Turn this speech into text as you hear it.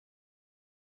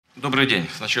Добрый день.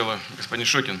 Сначала господин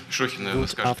Шохин, наверное, Good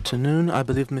скажет. afternoon. I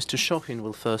believe Mr. Shokhin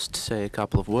will first say a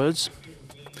couple of words.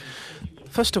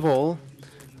 First of all,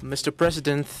 Mr.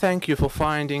 President, thank you for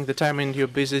finding the time in your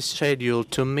busy schedule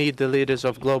to meet the leaders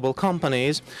of global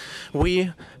companies.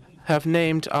 We have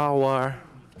named our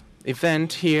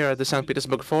event here at the St.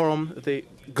 Petersburg Forum the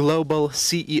Global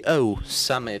CEO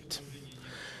Summit.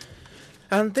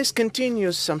 And this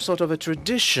continues some sort of a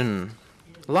tradition.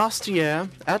 Last year,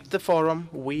 at the forum,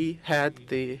 we had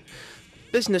the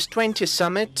Business 20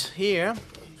 Summit here,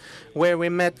 where we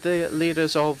met the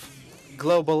leaders of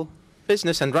global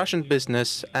business and Russian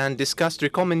business and discussed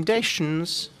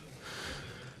recommendations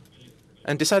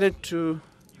and decided to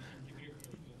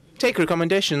take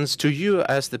recommendations to you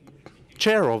as the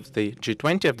chair of the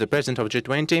G20, of the president of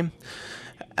G20,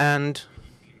 and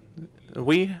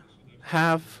we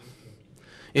have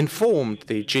informed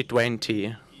the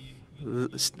G20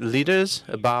 leaders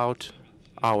about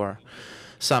our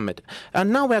summit.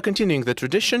 And now we are continuing the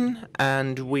tradition,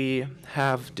 and we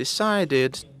have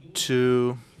decided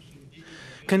to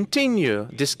continue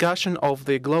discussion of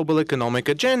the global economic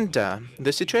agenda.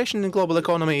 The situation in global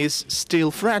economy is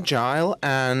still fragile,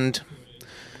 and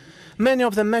many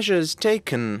of the measures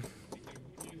taken,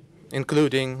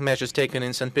 including measures taken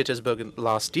in St. Petersburg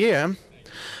last year,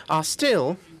 are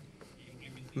still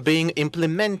being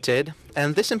implemented,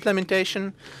 and this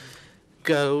implementation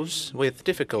goes with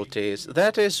difficulties.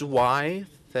 That is why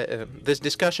this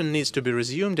discussion needs to be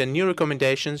resumed and new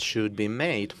recommendations should be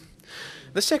made.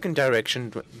 The second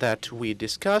direction that we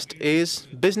discussed is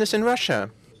business in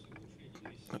Russia.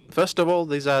 First of all,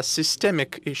 these are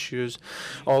systemic issues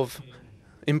of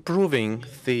improving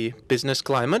the business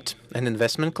climate and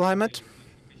investment climate.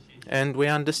 And we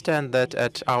understand that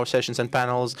at our sessions and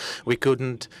panels we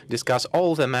couldn't discuss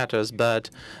all the matters, but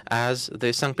as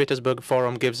the St. Petersburg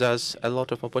Forum gives us a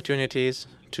lot of opportunities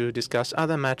to discuss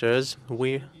other matters,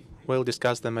 we will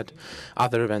discuss them at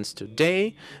other events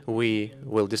today. We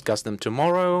will discuss them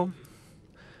tomorrow.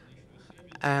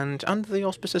 And under the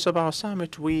auspices of our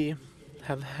summit, we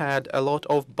have had a lot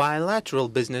of bilateral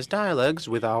business dialogues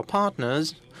with our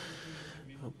partners,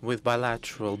 with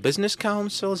bilateral business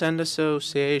councils and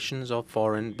associations of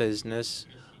foreign business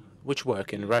which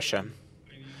work in Russia.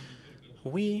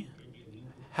 We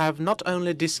have not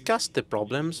only discussed the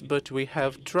problems, but we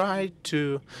have tried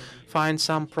to find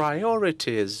some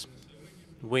priorities.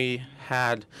 We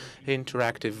had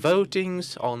interactive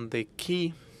votings on the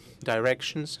key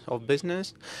directions of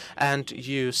business, and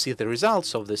you see the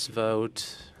results of this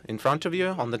vote in front of you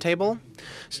on the table.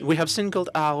 We have singled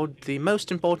out the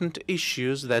most important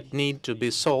issues that need to be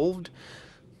solved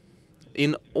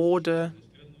in order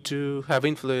to have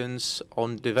influence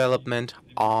on development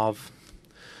of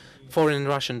foreign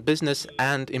Russian business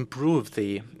and improve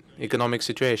the economic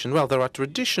situation. Well, there are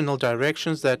traditional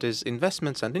directions, that is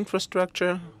investments and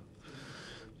infrastructure.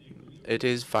 It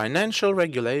is financial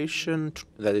regulation,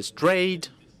 that is trade,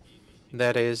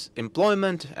 that is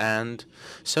employment and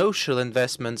social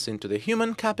investments into the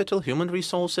human capital, human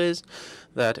resources,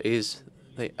 that is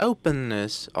the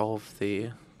openness of the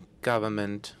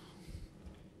government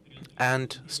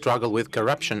and struggle with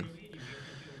corruption.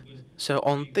 So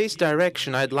on this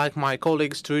direction, I'd like my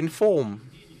colleagues to inform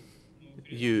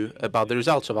you about the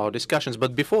results of our discussions.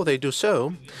 But before they do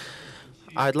so,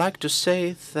 I'd like to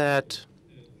say that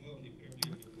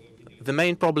the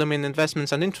main problem in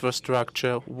investments and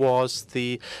infrastructure was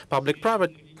the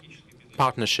public-private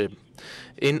partnership.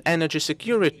 In energy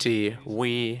security,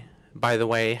 we, by the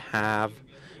way, have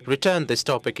returned this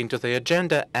topic into the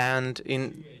agenda, and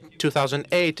in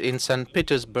 2008 in St.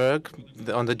 Petersburg,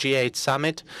 on the G8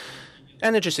 summit,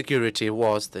 energy security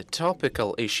was the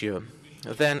topical issue.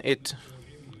 Then it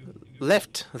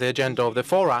left the agenda of the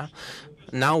fora.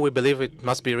 Now we believe it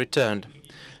must be returned.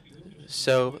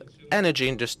 So energy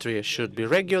industry should be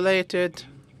regulated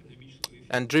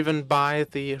and driven by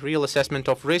the real assessment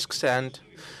of risks and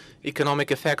economic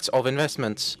effects of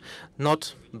investments,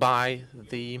 not by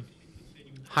the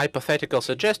hypothetical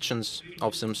suggestions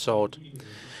of some sort.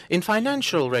 In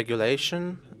financial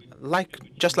regulation,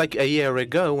 just like a year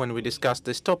ago when we discussed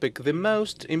this topic, the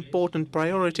most important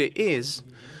priority is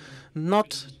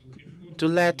not to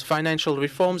let financial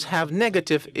reforms have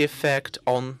negative effect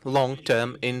on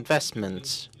long-term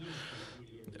investments.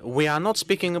 We are not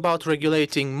speaking about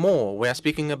regulating more. We are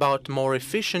speaking about more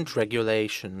efficient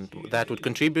regulation that would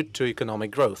contribute to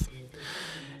economic growth.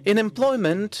 In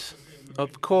employment,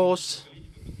 of course,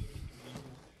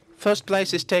 first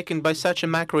place is taken by such a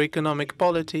macroeconomic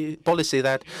policy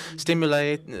that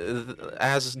stimulates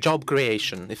as job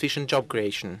creation, efficient job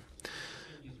creation.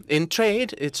 In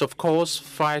trade, it's of course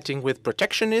fighting with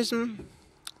protectionism,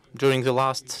 During the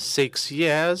last 6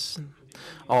 years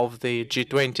of the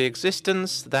G20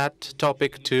 existence, that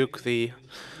topic took the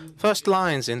first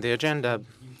lines in the agenda.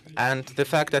 And the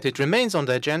fact that it remains on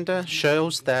the agenda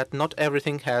shows that not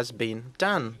everything has been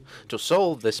done to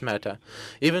solve this matter,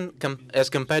 even as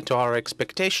compared to our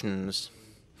expectations.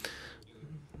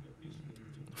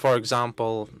 For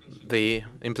example, the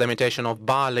implementation of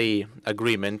Bali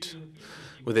Agreement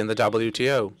within the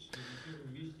WTO.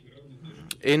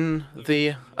 In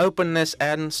the openness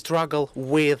and struggle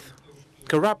with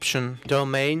corruption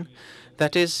domain,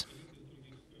 that is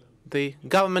the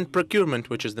government procurement,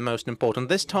 which is the most important.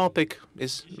 This topic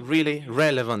is really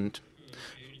relevant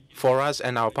for us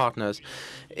and our partners.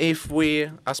 If we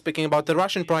are speaking about the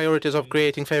Russian priorities of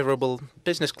creating favorable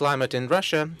business climate in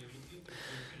Russia,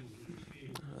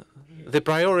 the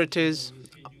priorities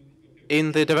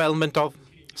in the development of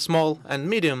small and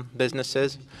medium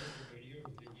businesses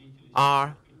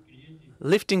are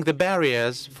lifting the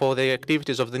barriers for the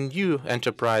activities of the new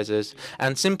enterprises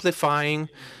and simplifying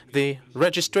the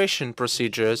registration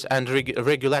procedures and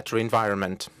regulatory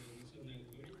environment.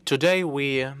 Today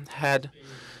we had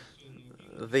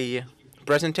the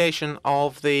presentation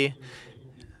of the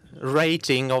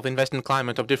rating of investment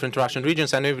climate of different Russian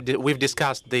regions, and we've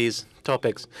discussed these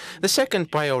topics. The second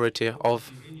priority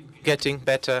of getting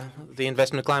better the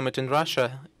investment climate in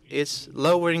Russia is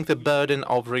lowering the burden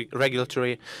of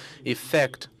regulatory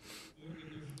effect.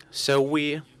 So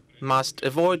we must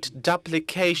avoid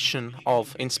duplication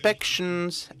of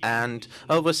inspections and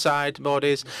oversight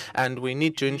bodies, and we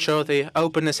need to ensure the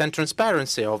openness and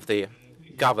transparency of the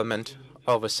government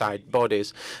oversight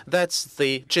bodies. That's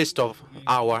the gist of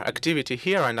our activity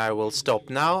here, and I will stop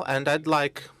now, and I'd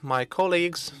like my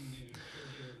colleagues,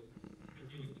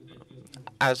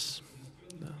 as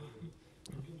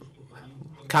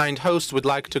kind host, would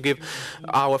like to give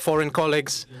our foreign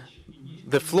colleagues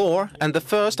the floor. And the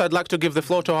first, I'd like to give the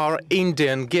floor to our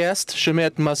Indian guest,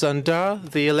 Shumet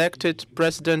Mazumdar, the elected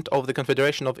president of the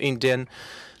Confederation of Indian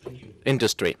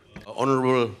Industry.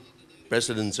 Honorable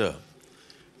President, sir,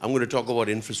 I'm going to talk about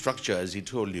infrastructure, as he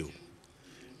told you.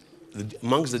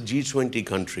 Amongst the G20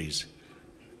 countries,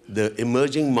 the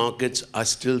emerging markets are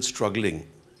still struggling,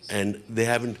 and they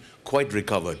haven't quite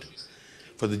recovered.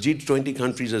 For the G20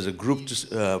 countries as a group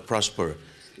to prosper,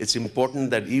 it's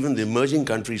important that even the emerging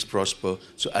countries prosper,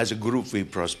 so as a group we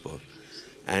prosper.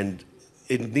 And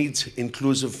it needs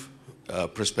inclusive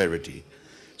prosperity.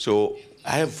 So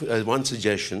I have one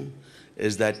suggestion,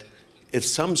 is that if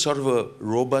some sort of a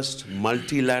robust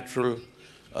multilateral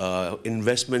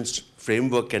investments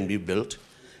framework can be built,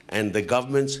 and the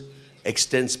governments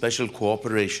extend special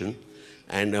cooperation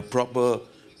and a proper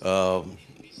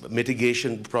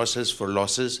mitigation process for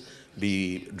losses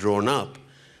be drawn up,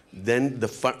 then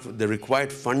the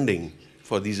required funding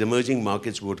for these emerging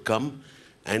markets would come,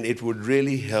 and it would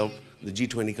really help the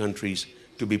G20 countries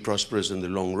to be prosperous in the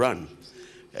long run.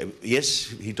 Yes,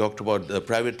 he talked about the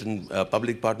private and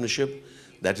public partnership.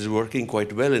 That is working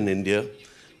quite well in India,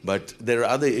 but there are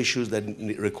other issues that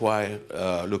require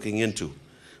looking into.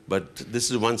 But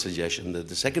this is one suggestion.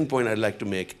 The second point I'd like to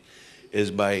make is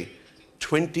by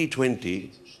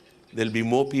 2020, there'll be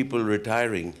more people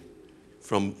retiring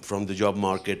from the job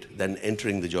market than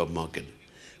entering the job market,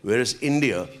 whereas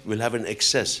India will have an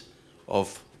excess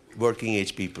of working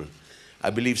age people. I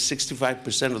believe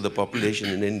 65% of the population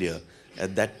in India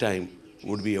at that time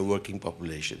would be a working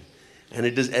population. And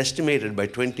it is estimated by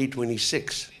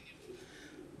 2026,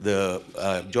 the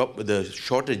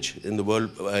shortage in the world,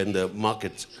 in the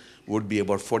markets, would be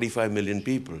about 45 million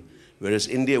people, whereas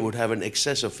India would have an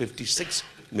excess of 56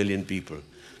 million people.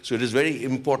 So it is very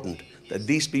important that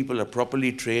these people are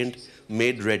properly trained,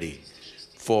 made ready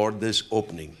for this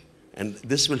opening. And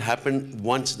this will happen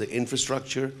once the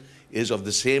infrastructure is of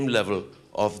the same level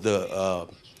of the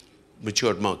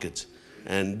matured markets.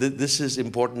 And this is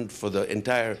important for the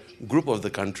entire group of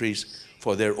the countries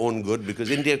for their own good,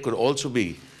 because India could also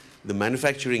be the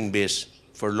manufacturing base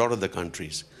for a lot of the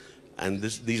countries. And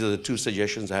these are the two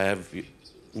suggestions I have,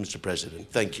 Mr.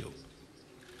 President. Thank you.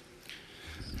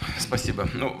 Спасибо.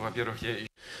 Ну, во-первых,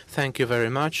 Thank you very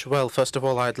much. Well, first of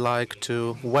all, I'd like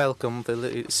to welcome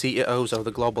the CEOs of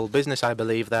the global business. I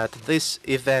believe that this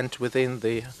event within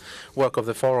the work of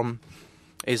the forum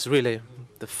is really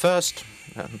the first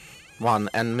one,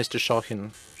 and Mr.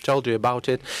 Shokhin told you about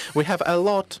it. We have a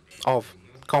lot of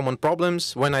common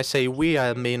problems. When I say we,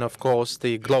 I mean, of course,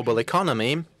 the global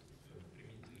economy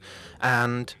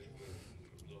and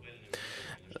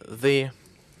the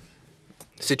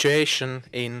situation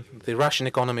in the Russian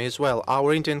economy as well.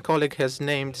 Our Indian colleague has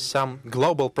named some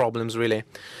global problems, really,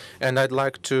 and I'd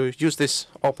like to use this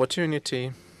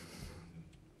opportunity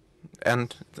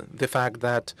and the fact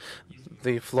that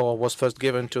the floor was first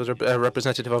given to a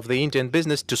representative of the Indian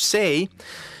business to say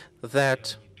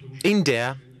that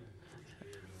India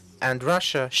and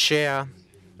Russia share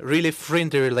really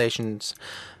friendly relations.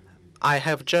 I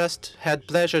have just had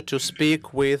pleasure to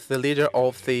speak with the leader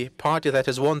of the party that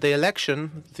has won the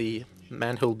election, the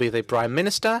man who will be the prime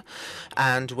minister,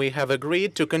 and we have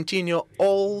agreed to continue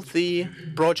all the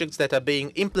projects that are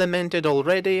being implemented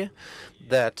already,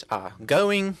 that are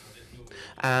going,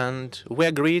 and we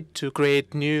agreed to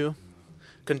create new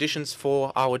conditions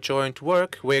for our joint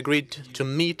work. We agreed to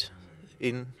meet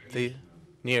in the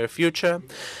near future.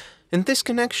 In this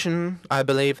connection, I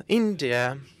believe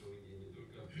India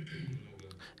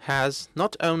has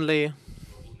not only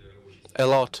a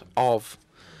lot of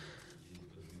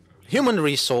human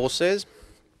resources,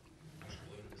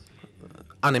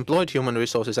 unemployed human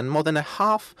resources, and more than a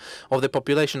half of the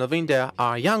population of India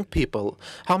are young people.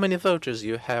 How many voters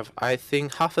you have? I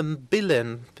think 500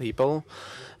 million people.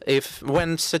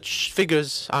 When such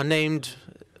figures are named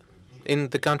in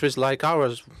the countries like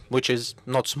ours, which is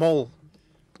not small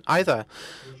either,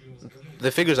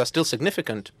 the figures are still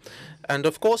significant. And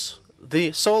of course,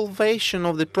 the salvation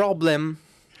of the problem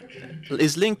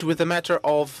is linked with the matter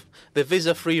of the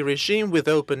visa-free regime with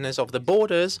openness of the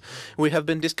borders. We have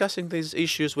been discussing these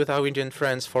issues with our Indian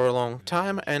friends for a long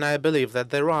time, and I believe that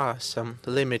there are some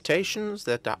limitations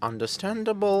that are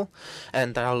understandable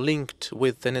and are linked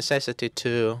with the necessity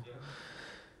to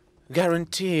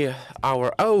guarantee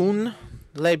our own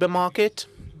labor market.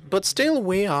 But still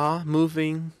we are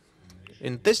moving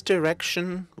in this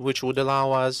direction, which would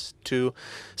allow us to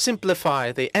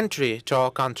simplify the entry to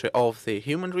our country of the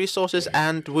human resources,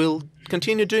 and will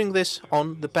continue doing this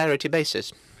on the parity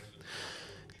basis.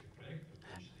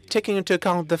 Taking into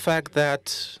account the fact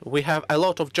that we have a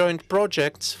lot of joint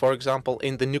projects, for example,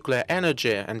 in the nuclear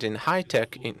energy and in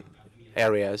high-tech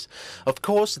areas, of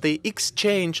course, the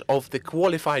exchange of the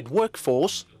qualified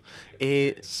workforce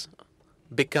is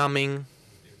becoming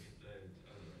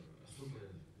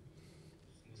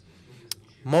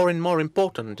more and more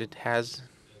important. It has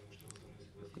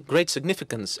great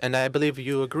significance, and I believe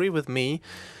you agree with me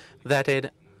that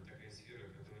it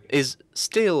is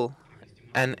still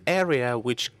an area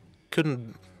which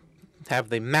couldn't have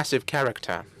the massive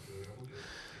character.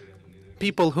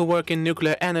 People who work in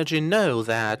nuclear energy know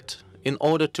that in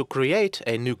order to create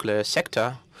a nuclear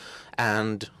sector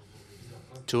and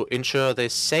to ensure the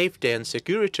safety and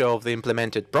security of the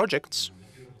implemented projects,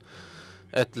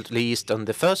 at least on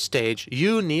the first stage,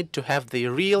 you need to have the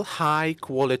real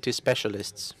high-quality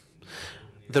specialists.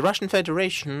 The Russian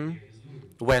Federation,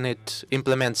 when it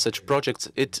implements such projects,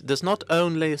 it does not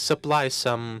only supply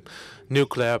some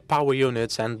nuclear power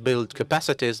units and build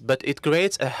capacities, but it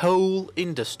creates a whole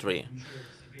industry.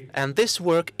 And this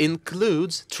work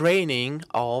includes training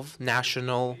of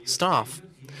national staff.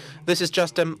 This is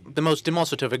just the most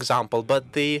demonstrative example,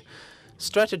 but the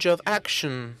strategy of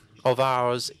action of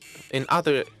ours in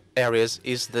other areas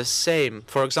is the same.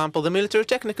 For example, the military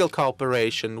technical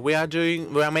cooperation. We are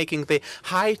making the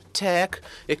high-tech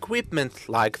equipment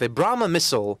like the Brahma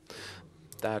missile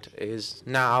that is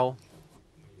now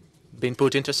being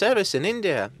put into service in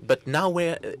India. But now we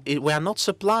are not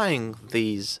supplying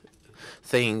these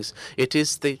things. It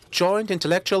is the joint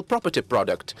intellectual property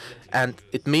product, and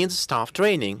it means staff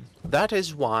training. That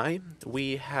is why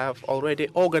we have already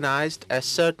organized a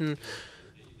certain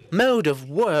mode of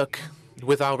work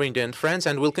with our Indian friends,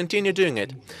 and will continue doing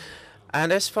it.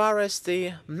 And as far as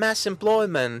the mass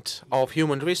employment of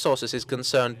human resources is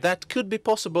concerned, that could be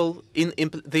possible in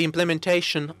the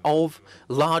implementation of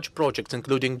large projects,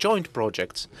 including joint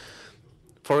projects.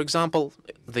 For example,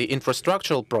 the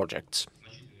infrastructural projects.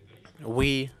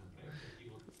 We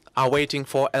are waiting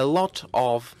for a lot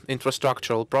of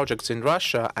infrastructural projects in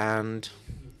Russia, and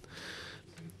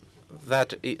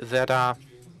that are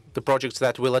the projects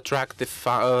that will attract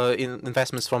the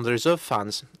investments from the reserve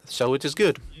funds. So it is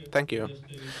good. Thank you.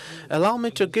 Allow me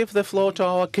to give the floor to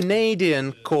our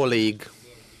Canadian colleague,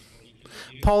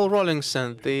 Paul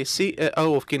Rawlinson, the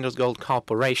CEO of Kinder's Gold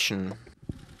Corporation.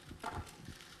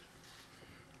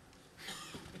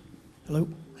 Hello.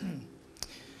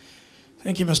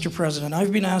 Thank you, Mr. President.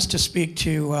 I've been asked to speak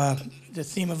to the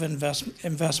theme of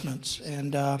investments,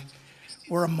 and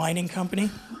we're a mining company,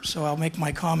 so I'll make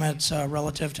my comments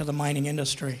relative to the mining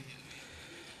industry.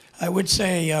 I would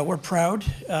say we're proud.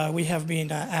 We have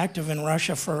been active in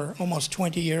Russia for almost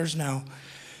 20 years now,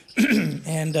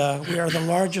 and we are the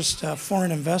largest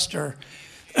foreign investor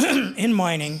in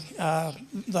mining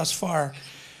thus far.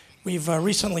 We've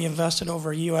recently invested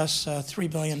over US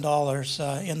 $3 billion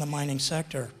in the mining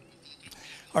sector.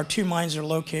 Our 2 mines are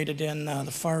located in the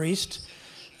Far East,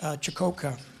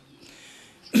 Chukotka.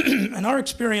 And our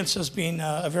experience has been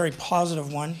a very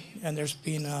positive one, and there's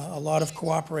been a lot of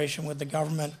cooperation with the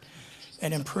government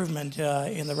and improvement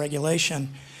in the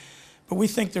regulation. But we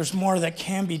think there's more that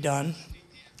can be done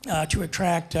to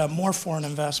attract more foreign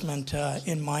investment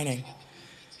in mining.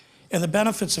 And the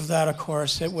benefits of that, of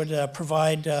course, it would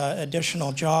provide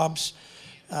additional jobs,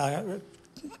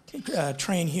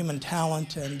 train human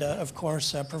talent, and of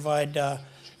course provide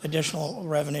additional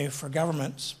revenue for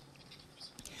governments.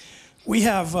 We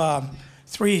have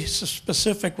 3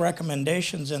 specific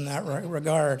recommendations in that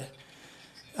regard.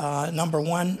 Number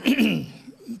 1,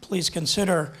 please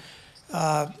consider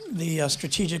the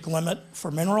strategic limit for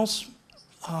minerals,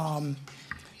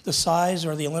 the size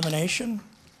or the elimination.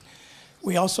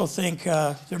 We also think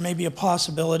there may be a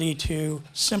possibility to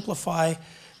simplify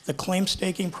the claim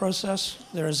staking process.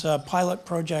 There's a pilot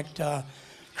project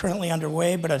currently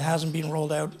underway, but it hasn't been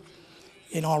rolled out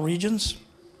in all regions.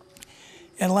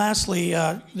 And lastly,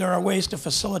 there are ways to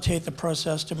facilitate the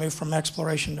process to move from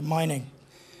exploration to mining.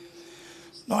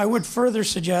 Now, I would further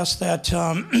suggest that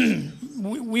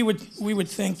we would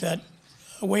think that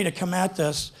a way to come at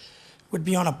this would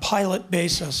be on a pilot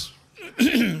basis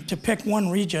to pick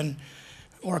one region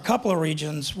or a couple of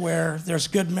regions where there's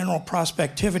good mineral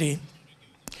prospectivity,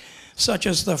 such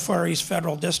as the Far East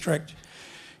Federal District,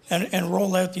 and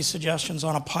roll out these suggestions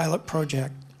on a pilot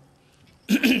project.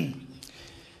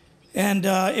 And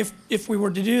if we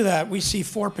were to do that, we see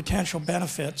 4 potential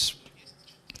benefits.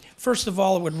 First of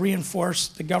all, it would reinforce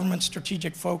the government's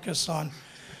strategic focus on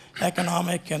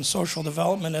economic and social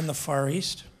development in the Far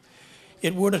East.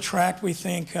 It would attract, we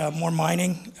think, more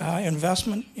mining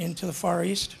investment into the Far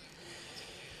East.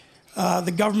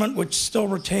 The government would still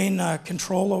retain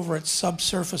control over its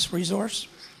subsurface resource.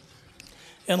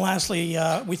 And lastly,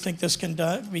 we think this can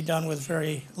be done with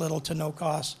very little to no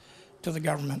cost to the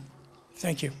government.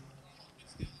 Thank you.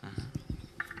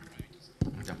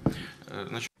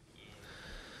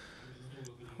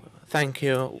 Thank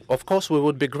you. Of course, we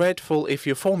would be grateful if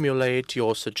you formulate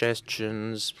your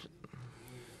suggestions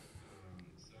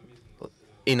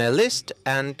in a list,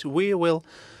 and we will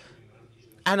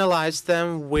analyze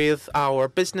them with our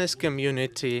business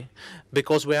community,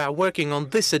 because we are working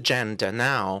on this agenda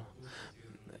now.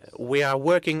 We are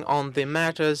working on the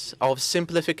matters of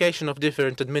simplification of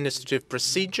different administrative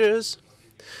procedures.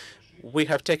 We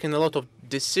have taken a lot of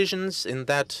decisions in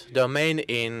that domain,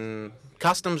 in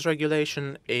customs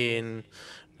regulation, in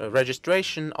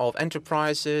registration of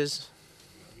enterprises,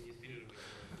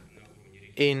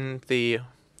 in the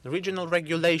regional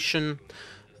regulation.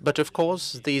 But of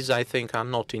course, these, I think, are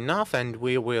not enough, and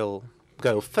we will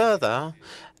go further.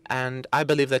 And I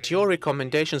believe that your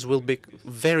recommendations will be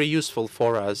very useful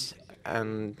for us.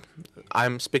 And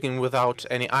I'm speaking without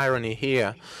any irony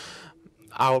here.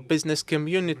 Our business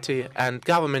community and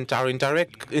government are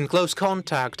in close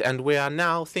contact, and we are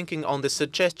now thinking on the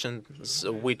suggestions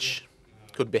which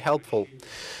could be helpful.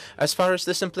 As far as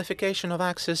the simplification of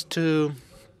access to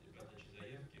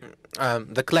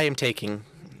the claim taking,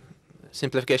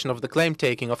 simplification of the claim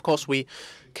taking, of course, we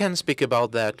can speak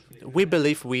about that. We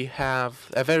believe we have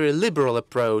a very liberal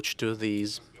approach to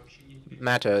these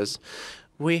matters.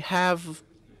 We have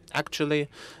actually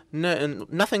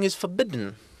nothing is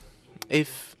forbidden.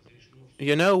 If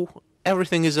you know,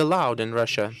 everything is allowed in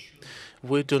Russia.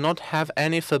 We do not have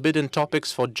any forbidden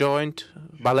topics for joint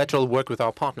bilateral work with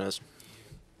our partners,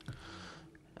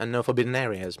 and no forbidden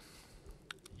areas.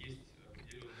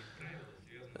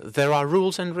 There are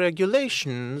rules and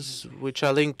regulations which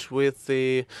are linked with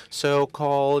the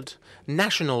so-called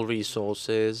national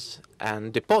resources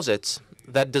and deposits.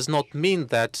 That does not mean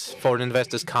that foreign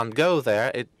investors can't go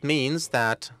there. It means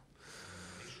that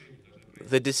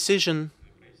the decision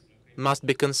must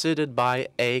be considered by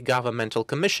a governmental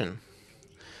commission.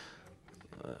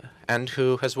 And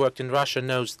who has worked in Russia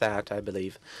knows that, I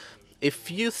believe.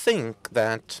 If you think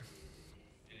that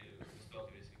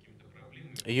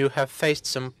you have faced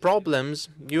some problems,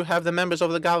 you have the members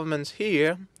of the government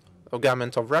here, of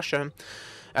government of Russia,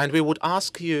 and we would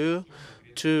ask you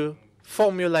to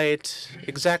formulate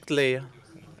exactly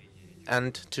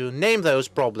and to name those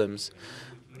problems.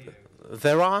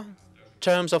 There are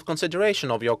terms of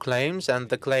consideration of your claims, and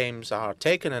the claims are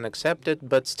taken and accepted,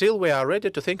 but still we are ready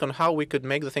to think on how we could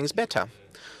make the things better.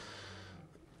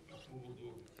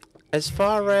 As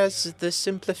far as the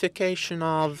simplification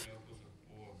of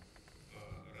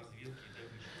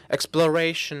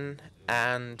exploration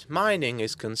and mining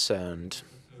is concerned,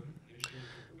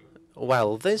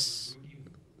 well, this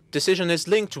decision is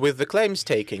linked with the claims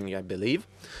taking, I believe.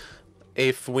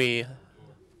 If we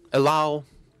allow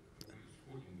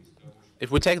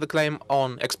if we take the claim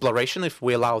on exploration, if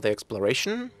we allow the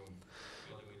exploration,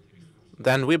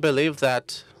 then we believe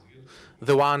that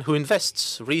the one who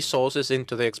invests resources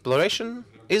into the exploration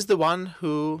is the one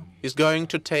who is going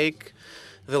to take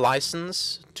the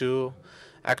license to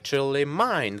actually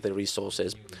mine the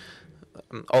resources,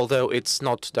 although it's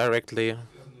not directly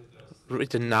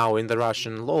written now in the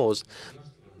Russian laws.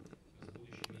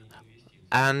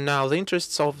 And now the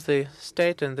interests of the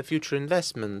state and the future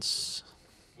investments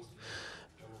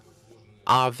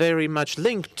are very much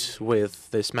linked with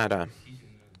this matter,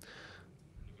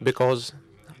 because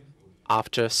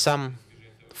after some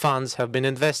funds have been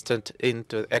invested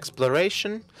into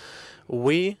exploration,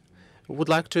 we would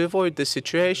like to avoid the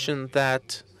situation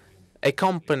that a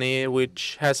company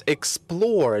which has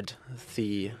explored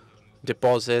the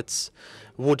deposits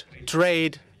would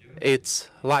trade its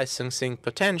licensing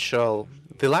potential.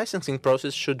 The licensing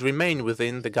process should remain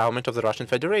within the government of the Russian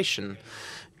Federation.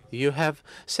 You have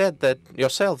said that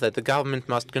yourself that the government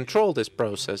must control this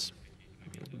process,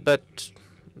 but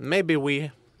maybe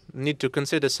we need to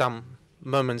consider some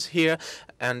moments here,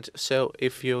 and so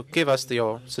if you give us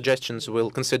your suggestions, we'll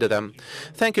consider them.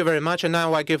 Thank you very much, and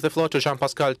now I give the floor to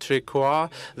Jean-Pascal Tricoire,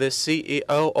 the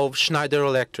CEO of Schneider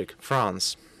Electric,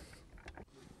 France.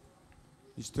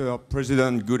 Mr.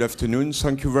 President, good afternoon.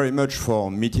 Thank you very much for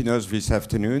meeting us this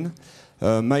afternoon.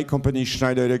 My company,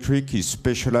 Schneider Electric, is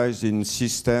specialized in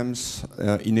systems,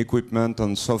 in equipment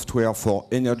and software for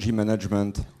energy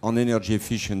management and energy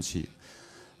efficiency.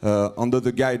 Under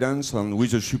the guidance and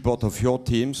with the support of your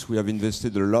teams, we have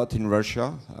invested a lot in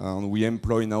Russia, and we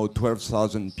employ now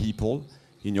 12,000 people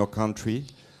in your country,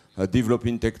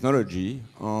 developing technology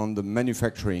and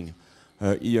manufacturing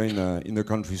here in the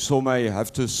country. So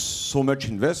after so much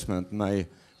investment, my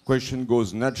question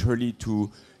goes naturally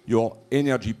to your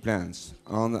energy plans.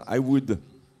 And I would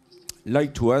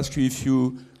like to ask you if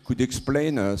you could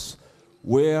explain us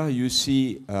where you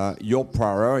see your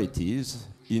priorities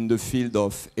in the field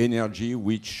of energy,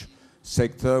 which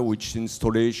sector, which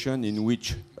installation, in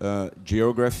which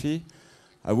geography.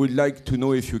 I would like to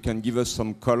know if you can give us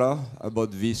some color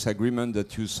about this agreement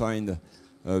that you signed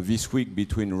this week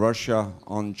between Russia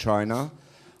and China.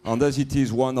 And as it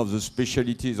is one of the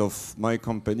specialties of my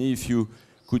company, if you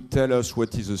could tell us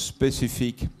what is a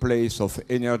specific place of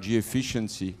energy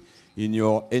efficiency in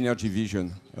your energy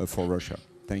vision for Russia.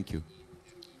 Thank you.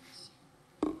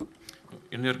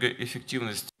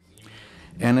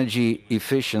 Energy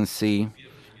efficiency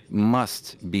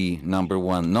must be number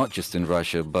one, not just in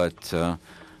Russia, but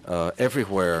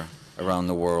everywhere around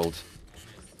the world.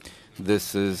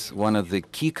 This is one of the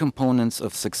key components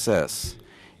of success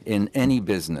in any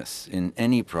business, in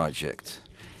any project.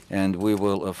 And we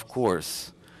will, of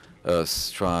course,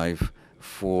 strive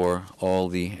for all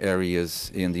the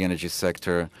areas in the energy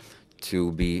sector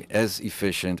to be as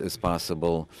efficient as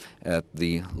possible at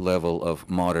the level of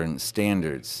modern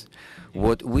standards.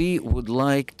 What we would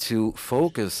like to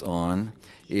focus on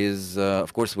is,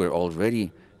 of course, we're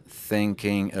already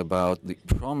thinking about the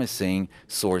promising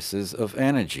sources of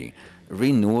energy,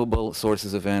 renewable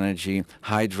sources of energy,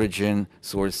 hydrogen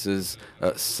sources,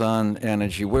 sun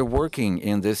energy. We're working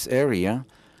in this area.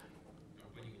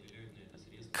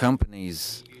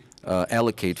 Companies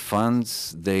allocate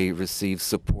funds, they receive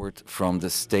support from the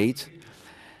state.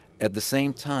 At the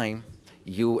same time,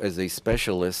 you as a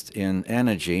specialist in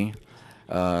energy,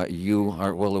 you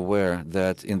are well aware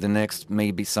that in the next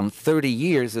maybe some 30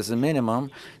 years as a minimum,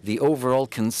 the overall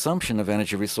consumption of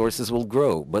energy resources will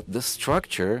grow, but the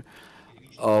structure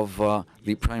of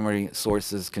the primary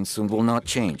sources consumed will not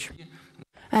change.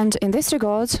 And in this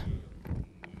regard,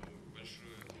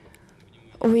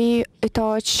 we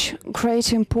attach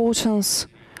great importance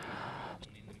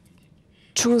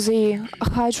to the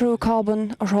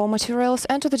hydrocarbon raw materials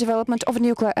and to the development of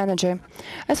nuclear energy.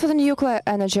 As for the nuclear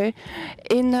energy,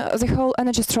 in the whole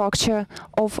energy structure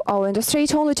of our industry,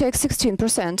 it only takes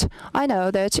 16%. I know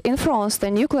that in France,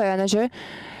 the nuclear energy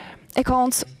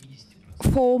accounts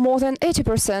for more than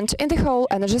 80% in the whole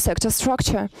energy sector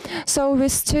structure. So we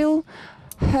still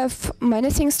have many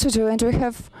things to do, and we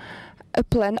have a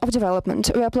plan of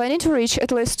development. We are planning to reach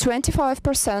at least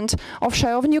 25% of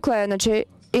share of nuclear energy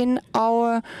in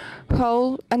our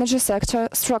whole energy sector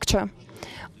structure.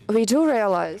 We do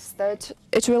realize that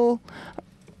it will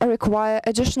require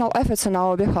additional efforts on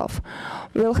our behalf.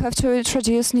 We'll have to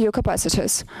introduce new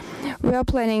capacities. We are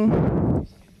planning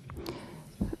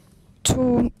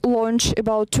to launch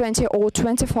about 20 or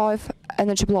 25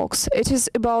 energy blocks. It is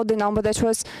about the number that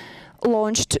was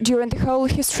launched during the whole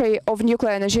history of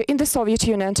nuclear energy in the Soviet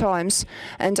Union times.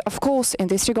 And of course, in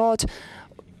this regard,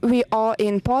 we are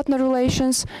in partner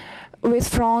relations with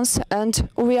France, and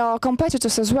we are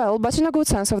competitors as well, but in a good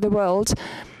sense of the word.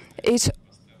 It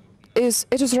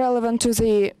is relevant to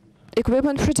the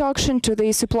equipment production, to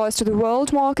the supplies to the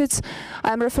world markets.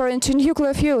 I'm referring to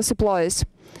nuclear fuel supplies.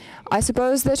 I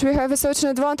suppose that we have a certain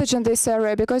advantage in this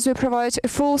area because we provide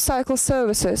full cycle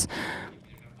services.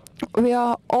 We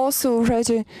are also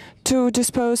ready to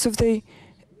dispose of the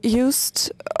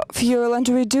used fuel, and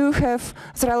we do have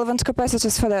the relevant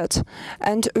capacities for that.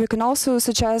 And we can also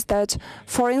suggest that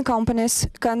foreign companies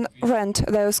can rent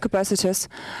those capacities.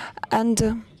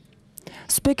 And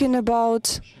speaking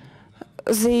about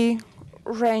the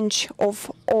range of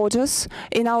orders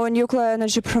in our nuclear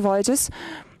energy providers,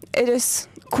 it is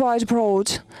quite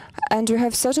broad, and we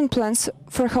have certain plans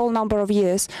for a whole number of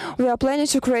years. We are planning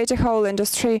to create a whole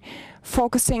industry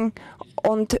focusing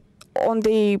on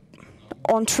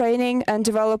training and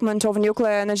development of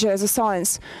nuclear energy as a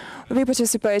science. We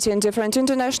participate in different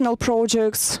international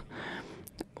projects.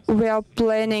 We are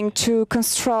planning to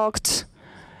construct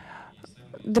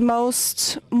the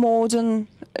most modern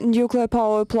nuclear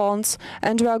power plants,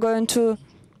 and we are going to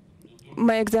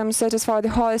make them satisfy the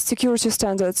highest security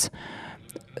standards.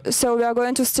 So we are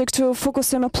going to stick to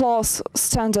Fukushima Plus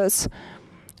standards.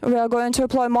 We are going to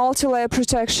apply multi-layer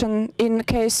protection in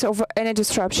case of any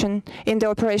disruption in the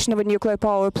operation of a nuclear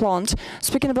power plant.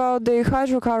 Speaking about the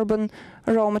hydrocarbon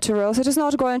raw materials, it is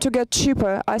not going to get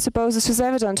cheaper. I suppose this is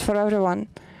evident for everyone.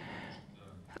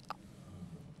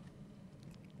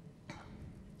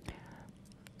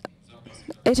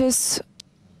 It is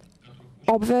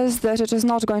obvious that it is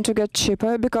not going to get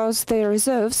cheaper because the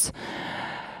reserves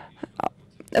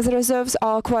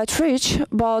are quite rich,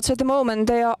 but at the moment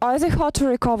they are either hard to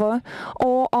recover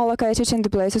or are located in the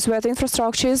places where the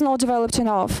infrastructure is not developed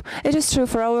enough. It is true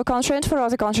for our country and for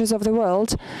other countries of the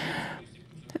world.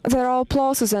 There are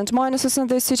pluses and minuses in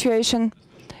this situation,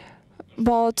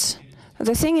 but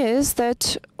the thing is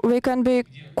that we can be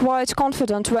quite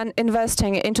confident when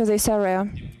investing into this area.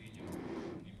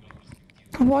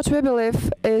 What we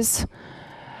believe is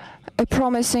a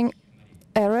promising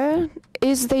area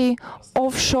is the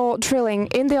offshore drilling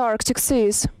in the Arctic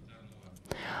seas.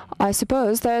 I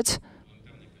suppose that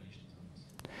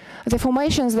the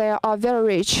formations there are very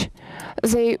rich.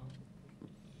 The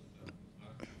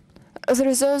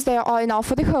reserves there are enough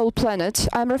for the whole planet.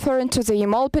 I'm referring to the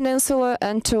Yamal Peninsula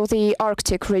and to the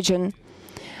Arctic region.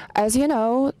 As you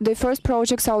know, the first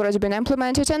projects have already been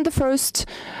implemented, and the first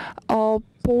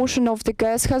portion of the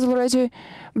gas has already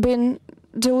been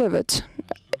delivered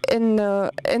in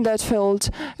that field.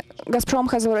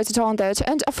 Gazprom has already done that.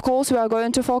 And of course, we are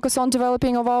going to focus on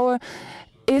developing of our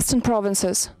eastern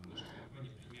provinces.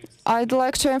 I'd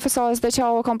like to emphasize that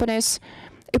our companies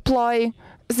apply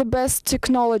the best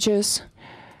technologies,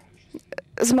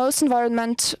 the most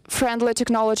environment-friendly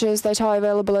technologies that are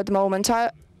available at the moment.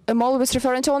 I'm always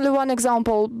referring to only one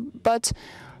example, but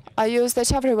I use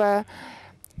that everywhere.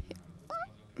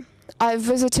 I've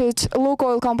visited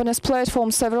Lukoil companies'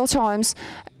 platforms several times,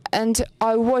 and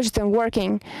I watched them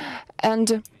working.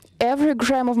 And every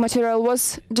gram of material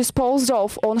was disposed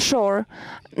of on shore.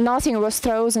 Nothing was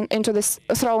thrown into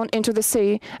the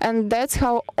sea, and that's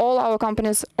how all our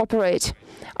companies operate.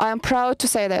 I am proud to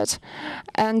say that,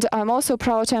 and I'm also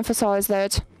proud to emphasize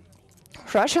that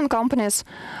Russian companies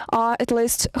are at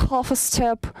least half a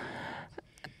step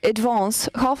advanced,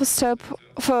 half a step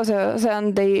further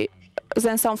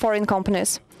than some foreign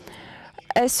companies.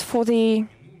 As for the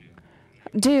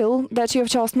deal that you've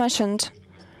just mentioned,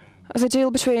 the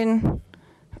deal between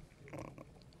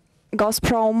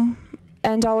Gazprom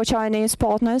and our Chinese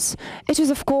partners, it is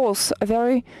of course a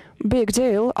very big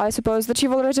deal. I suppose that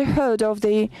you've already heard of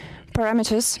the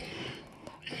parameters.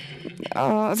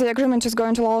 The agreement is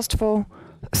going to last for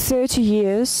 30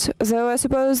 years, though I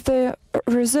suppose the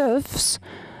reserves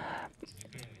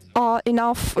are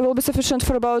enough, will be sufficient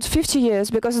for about 50 years,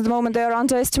 because at the moment they are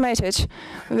underestimated.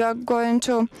 We are going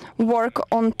to work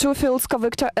on two fields,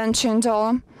 Kavikta and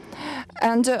Chindala,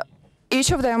 and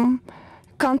each of them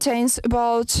contains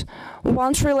about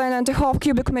 1.5 trillion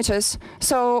cubic meters.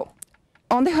 So,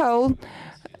 on the whole,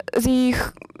 the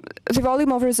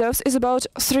volume of reserves is about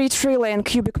 3 trillion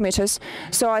cubic meters.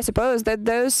 So I suppose that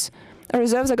those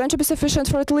reserves are going to be sufficient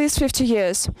for at least 50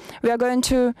 years. We are going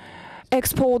to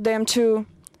export them to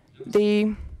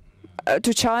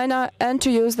China and to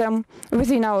use them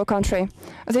within our country.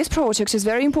 This project is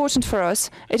very important for us.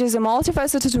 It is a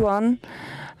multifaceted one,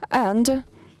 and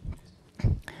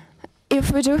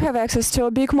if we do have access to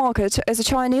a big market as a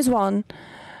Chinese one,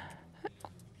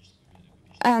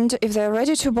 and if they're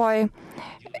ready to buy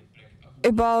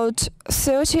about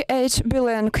 38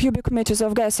 billion cubic meters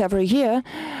of gas every year,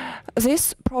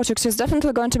 this project is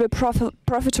definitely going to be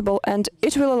profitable, and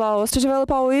it will allow us to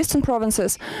develop our eastern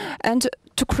provinces and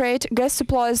to create gas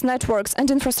supplies networks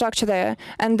and infrastructure there.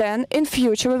 And then in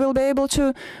future we will be able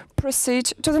to proceed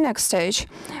to the next stage.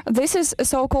 This is a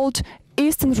so-called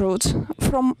eastern route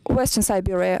from Western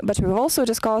Siberia, but we've also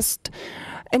discussed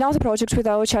another project with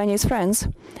our Chinese friends,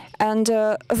 and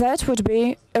that would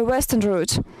be a western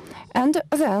route. And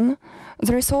then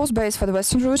the resource base for the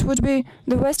western route would be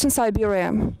the Western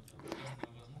Siberia.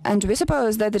 And we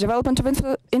suppose that the development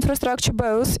of infrastructure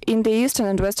both in the eastern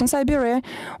and western Siberia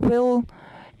will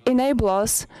enable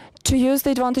us to use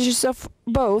the advantages of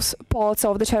both parts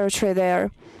of the territory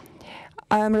there.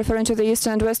 I am referring to the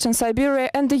eastern and western Siberia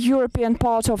and the European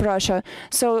part of Russia.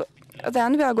 So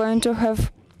then we are going to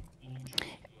have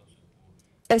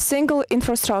a single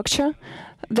infrastructure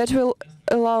that will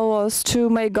allow us to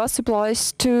make gas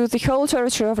supplies to the whole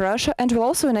territory of Russia and will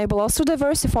also enable us to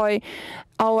diversify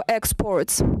our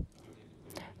exports.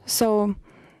 So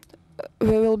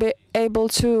we will be able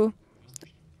to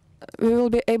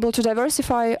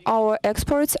diversify our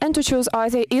exports and to choose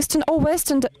either eastern or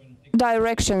western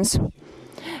directions.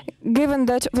 Given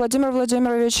that Vladimir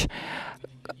Vladimirovich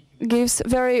gives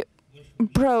very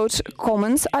broad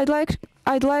comments, I'd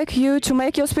like you to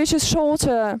make your speeches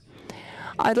shorter.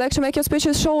 I'd like to make your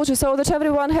speeches shorter so that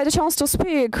everyone had a chance to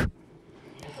speak.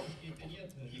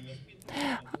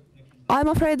 I'm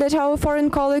afraid that our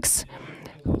foreign colleagues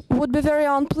would be very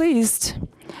unpleased.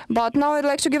 But now I'd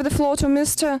like to give the floor to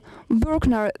Mr.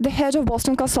 Bruckner, the head of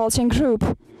Boston Consulting Group,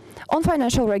 on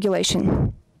financial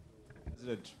regulation.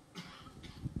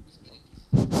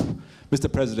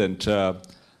 Mr. President,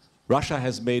 Russia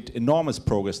has made enormous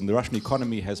progress, and the Russian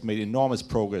economy has made enormous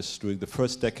progress during the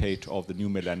first decade of the new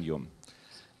millennium,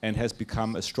 and has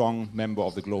become a strong member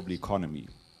of the global economy.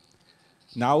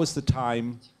 Now is the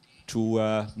time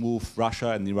to move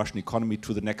Russia and the Russian economy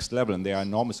to the next level, and there are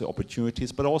enormous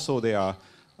opportunities, but also there are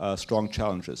strong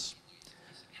challenges.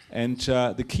 And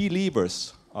the key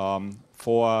levers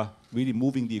for really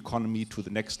moving the economy to the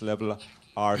next level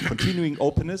are continuing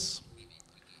openness,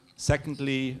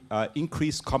 secondly,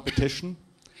 increased competition,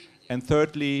 and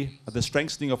thirdly, the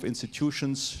strengthening of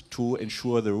institutions to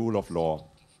ensure the rule of law.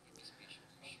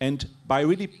 And by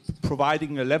really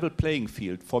providing a level playing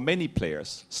field for many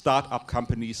players, start-up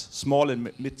companies, small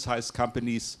and mid-sized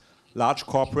companies, large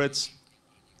corporates,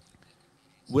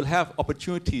 will have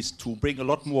opportunities to bring a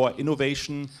lot more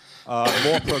innovation,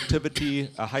 more productivity,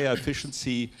 a higher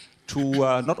efficiency to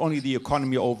not only the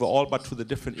economy overall, but to the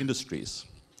different industries.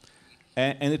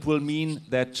 And it will mean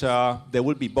that there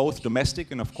will be both domestic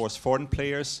and, of course, foreign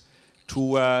players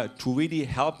to really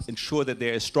help ensure that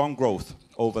there is strong growth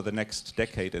over the next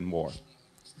decade and more.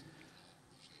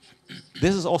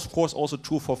 This is, of course, also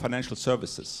true for financial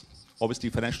services. Obviously,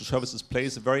 financial services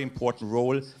plays a very important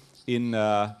role in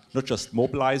not just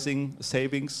mobilizing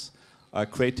savings,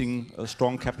 creating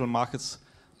strong capital markets,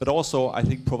 but also, I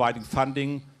think, providing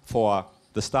funding for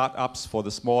the startups, for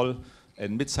the small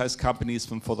and mid-sized companies,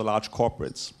 and for the large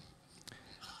corporates.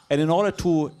 And in order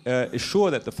to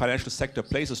ensure that the financial sector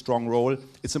plays a strong role,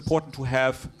 it's important to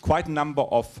have quite a number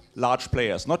of large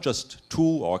players, not just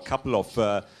two or a couple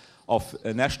of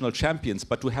national champions,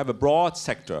 but to have a broad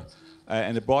sector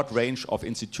and a broad range of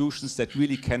institutions that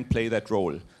really can play that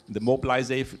role in the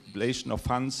mobilization of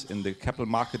funds, in the capital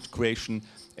market creation,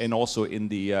 and also in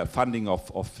the funding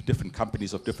of different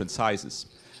companies of different sizes.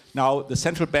 Now, the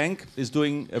central bank is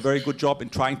doing a very good job in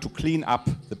trying to clean up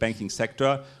the banking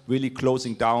sector, really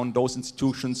closing down those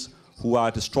institutions who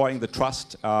are destroying the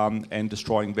trust and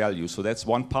destroying value. So that's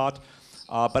one part.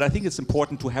 But I think it's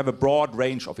important to have a broad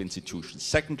range of institutions.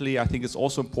 Secondly, I think it's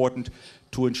also important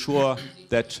to ensure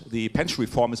that the pension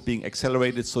reform is being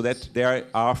accelerated so that there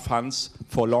are funds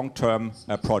for long-term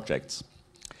projects.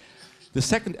 The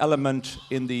second element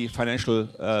in the financial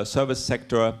service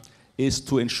sector is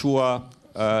to ensure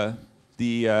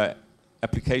the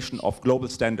application of global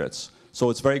standards. So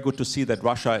it's very good to see that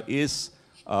Russia is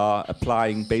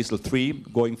applying Basel III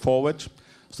going forward,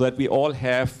 so that we all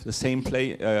have the same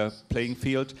playing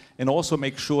field, and also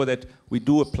make sure that we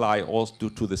do apply also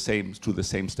to the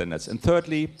same standards. And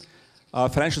thirdly,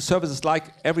 financial services, like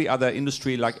every other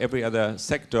industry, like every other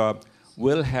sector,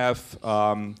 will have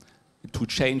to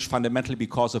change fundamentally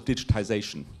because of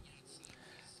digitization.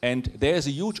 And there is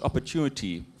a huge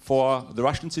opportunity for the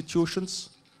Russian institutions,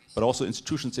 but also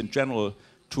institutions in general,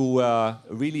 to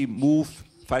really move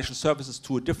financial services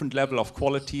to a different level of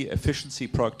quality, efficiency,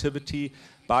 productivity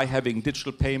by having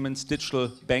digital payments, digital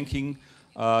banking,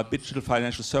 digital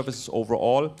financial services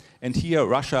overall. And here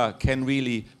Russia can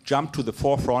really jump to the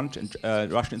forefront, and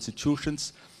Russian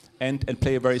institutions, and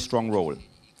play a very strong role.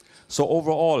 So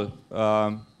overall,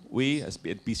 we at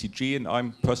BCG, and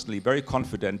I'm personally very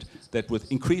confident that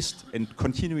with increased and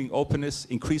continuing openness,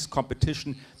 increased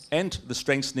competition, and the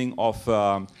strengthening of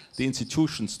the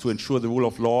institutions to ensure the rule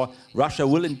of law, Russia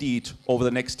will indeed, over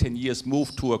the next 10 years,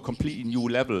 move to a completely new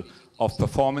level of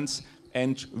performance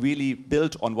and really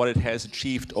build on what it has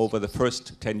achieved over the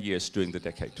first 10 years during the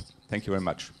decade. Thank you very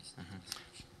much.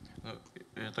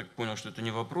 Я так понял, что это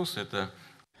не вопрос, это...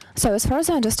 So, as far as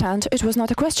I understand, it was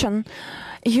not a question.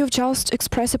 You've just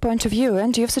expressed a point of view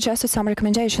and you've suggested some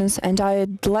recommendations, and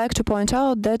I'd like to point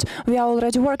out that we are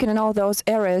already working in all those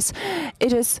areas.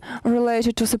 It is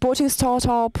related to supporting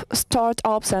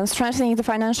startups and strengthening the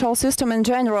financial system in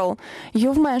general.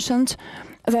 You've mentioned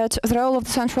that the role of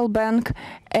the central bank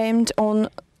aimed on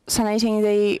sanating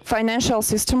the financial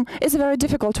system is a very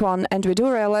difficult one, and we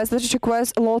do realize that it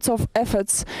requires lots of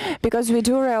efforts, because we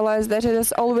do realize that it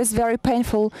is always very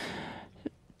painful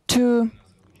to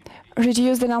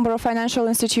reduce the number of financial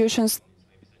institutions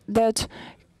that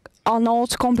are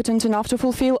not competent enough to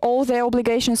fulfill all their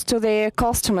obligations to their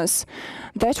customers.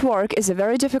 That work is a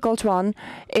very difficult one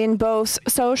in both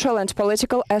social and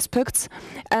political aspects,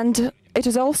 and it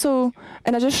is also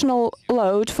an additional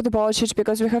load for the budget,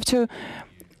 because we have to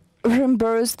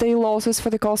reimburse the losses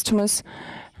for the customers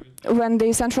when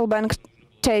the central bank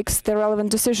takes the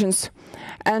relevant decisions.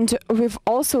 And we've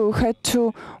also had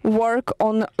to work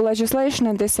on legislation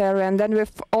in this area, and then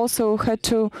we've also had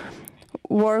to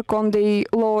work on the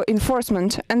law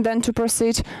enforcement, and then to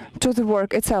proceed to the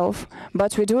work itself.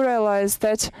 But we do realize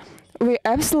that we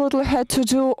absolutely had to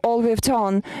do all we've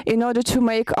done in order to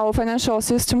make our financial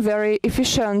system very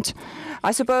efficient.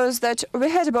 I suppose that we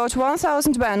had about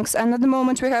 1,000 banks, and at the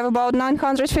moment we have about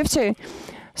 950.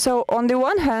 So on the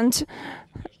one hand,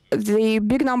 the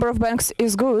big number of banks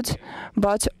is good,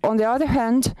 but on the other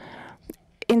hand,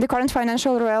 in the current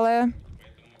financial reality,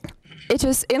 it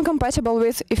is incompatible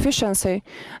with efficiency.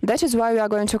 That is why we are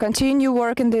going to continue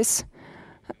work in this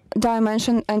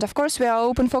dimension, and of course we are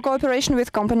open for cooperation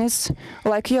with companies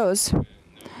like yours.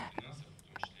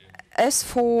 As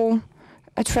for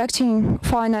attracting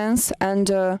finance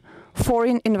and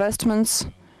foreign investments,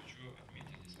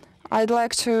 I'd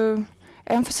like to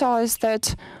emphasize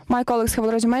that my colleagues have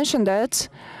already mentioned that.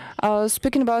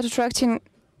 Speaking about attracting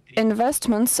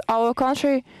investments, our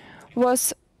country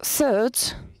was third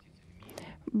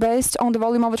based on the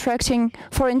volume of attracting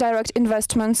foreign direct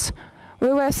investments.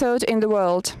 We were third in the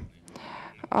world.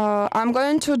 I'm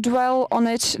going to dwell on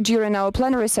it during our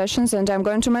plenary sessions, and I'm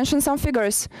going to mention some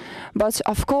figures. But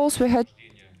of course, we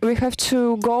have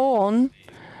to go on,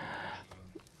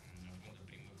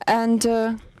 and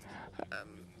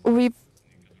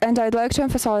I'd like to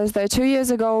emphasize that 2 years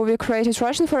ago we created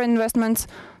Russian Foreign Investment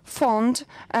Fund,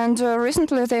 and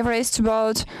recently they've raised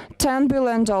about $10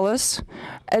 billion.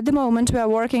 At the moment, we are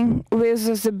working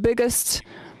with the biggest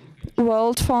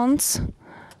world funds,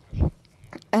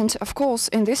 and of course,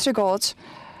 in this regard,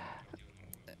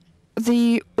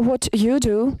 what you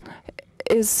do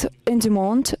is in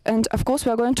demand, and of course,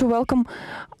 we are going to welcome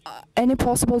any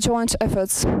possible joint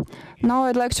efforts. Now,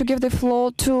 I'd like to give the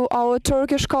floor to our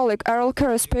Turkish colleague, Erol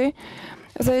Kerespi,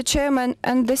 the chairman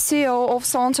and the CEO of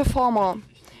Santa Pharma,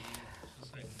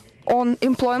 on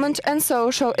employment and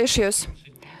social issues.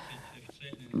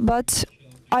 But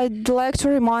I'd like to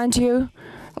remind you,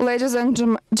 ladies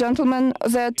and gentlemen,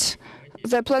 that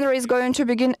the plenary is going to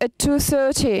begin at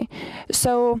 2:30.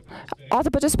 So other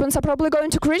participants are probably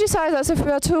going to criticize us if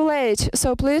we are too late.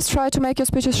 So please try to make your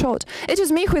speeches short. It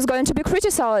is me who is going to be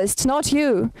criticized, not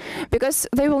you, because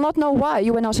they will not know why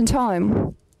you were not in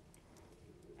time.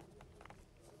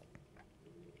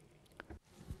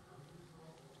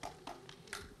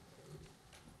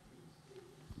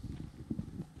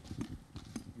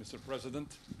 Mr. President,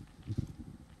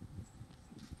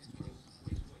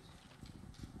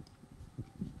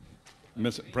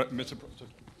 Mr.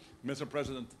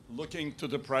 President, looking to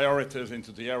the priorities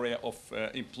into the area of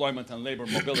employment and labor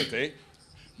mobility,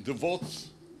 the votes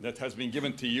that has been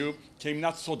given to you came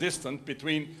not so distant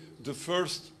between the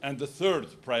first and the third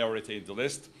priority in the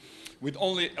list, with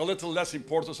only a little less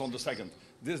importance on the second.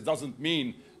 This doesn't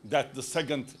mean that the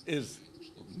second is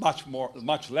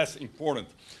much less important.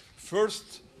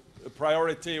 First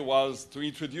priority was to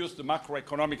introduce the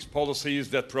macroeconomics policies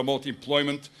that promote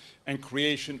employment and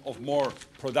creation of more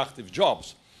productive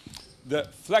jobs. The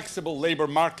flexible labor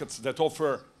markets that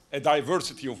offer a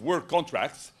diversity of work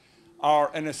contracts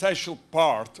are an essential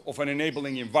part of an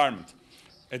enabling environment.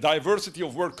 A diversity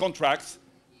of work contracts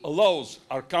allows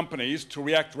our companies to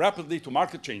react rapidly to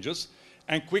market changes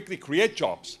and quickly create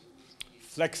jobs.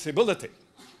 Flexibility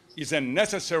is a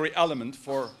necessary element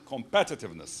for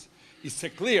competitiveness. It's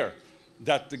clear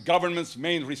that the government's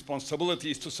main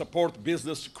responsibility is to support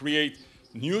business to create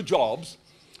new jobs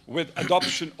with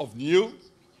adoption of new,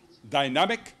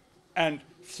 dynamic, and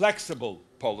flexible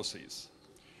policies.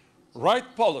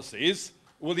 Right policies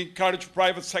will encourage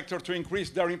private sector to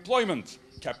increase their employment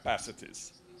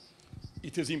capacities.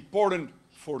 It is important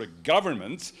for the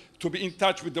governments to be in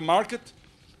touch with the market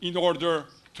in order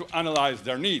to analyze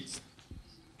their needs.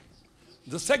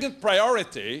 The second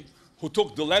priority, who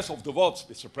took the less of the votes,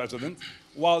 Mr. President,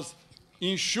 was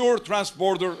ensure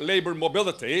trans-border labor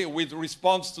mobility with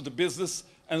response to the business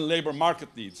and labor market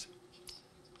needs.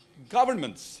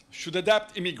 Governments should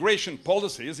adapt immigration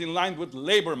policies in line with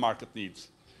labor market needs.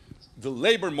 The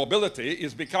labor mobility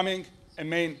is becoming a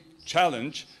main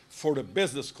challenge for the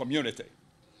business community.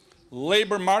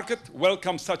 Labor market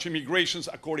welcomes such immigrations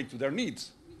according to their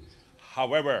needs.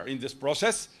 However, in this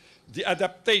process, the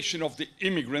adaptation of the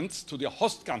immigrants to the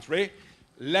host country,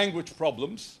 language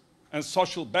problems, and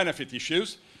social benefit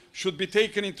issues should be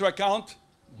taken into account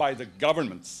by the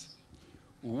governments.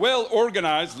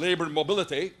 Well-organized labor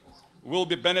mobility will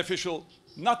be beneficial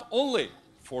not only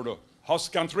for the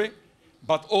host country,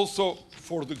 but also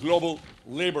for the global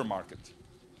labor market.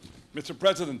 Mr.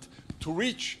 President, to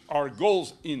reach our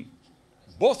goals in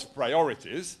both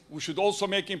priorities, we should also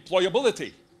make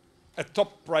employability a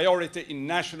top priority in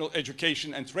national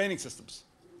education and training systems.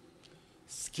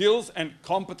 Skills and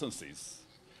competencies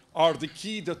are the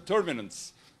key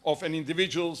determinants of an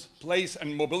individual's place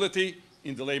and mobility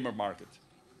in the labor market.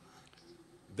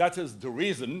 That is the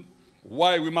reason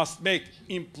why we must make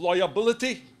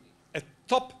employability a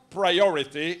top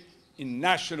priority in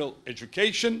national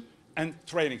education and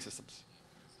training systems.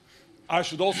 I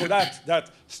should also add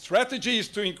that strategies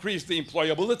to increase the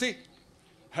employability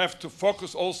have to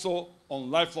focus also on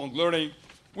lifelong learning,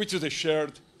 which is a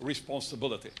shared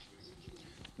responsibility.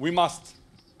 We must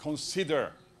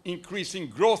consider increasing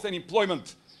growth and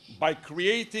employment by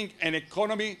creating an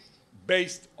economy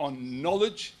based on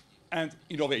knowledge and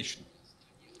innovation.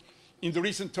 In the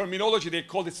recent terminology, they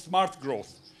call it smart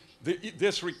growth.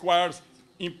 This requires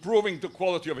improving the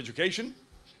quality of education,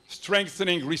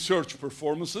 strengthening research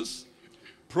performances,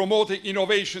 promoting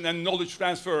innovation and knowledge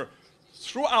transfer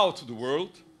throughout the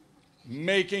world,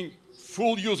 making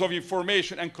full use of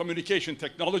information and communication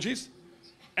technologies,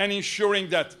 and ensuring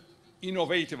that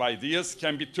innovative ideas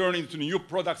can be turned into new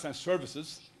products and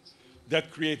services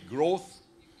that create growth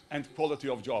and quality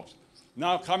of jobs.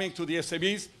 Now, coming to the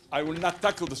SMEs, I will not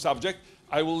tackle the subject.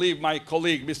 I will leave my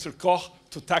colleague, Mr. Koch,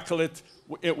 to tackle it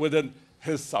within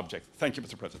his subject. Thank you,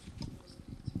 Mr. President.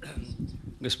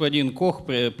 Господин Кох,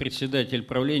 председатель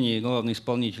правления и главный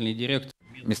исполнительный директор.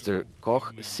 Mr.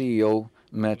 Koch, CEO,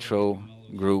 Metro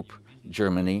Group,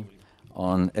 Germany,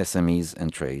 on SMEs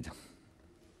and trade.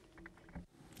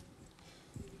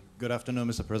 Good afternoon,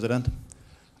 Mr. President.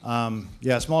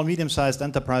 Small, medium-sized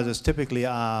enterprises typically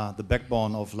are the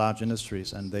backbone of large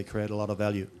industries, and they create a lot of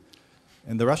value.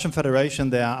 In the Russian Federation,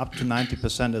 they are up to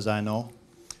 90%, as I know.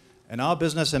 And our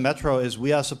business in Metro is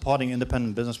we are supporting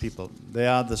independent business people. They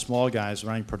are the small guys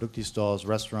running productive stores,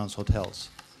 restaurants, hotels.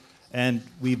 And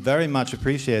we very much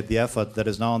appreciate the effort that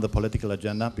is now on the political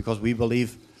agenda, because we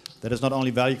believe that it's not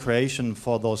only value creation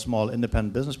for those small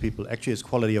independent business people, actually it's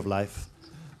quality of life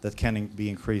that can be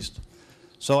increased.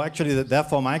 So actually,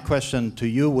 therefore, my question to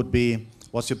you would be,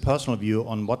 what's your personal view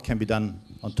on what can be done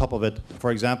on top of it?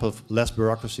 For example, less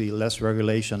bureaucracy, less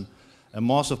regulation, and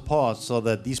more support so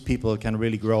that these people can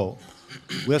really grow.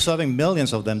 We're serving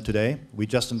millions of them today. We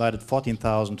just invited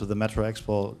 14,000 to the Metro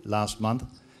Expo last month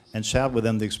and shared with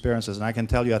them the experiences. And I can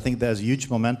tell you, I think there's huge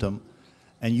momentum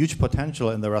and huge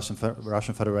potential in the Russian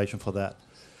Federation for that.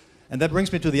 And that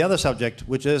brings me to the other subject,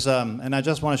 which is, and I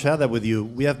just want to share that with you,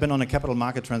 we have been on a capital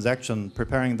market transaction,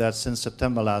 preparing that since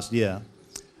September last year,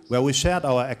 where we shared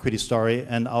our equity story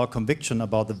and our conviction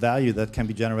about the value that can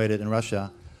be generated in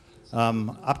Russia.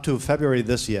 Up to February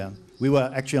this year, we were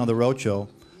actually on the roadshow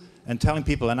and telling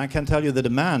people, and I can tell you the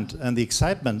demand and the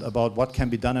excitement about what can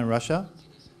be done in Russia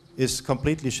is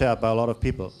completely shared by a lot of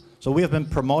people. So we have been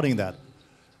promoting that.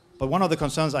 But one of the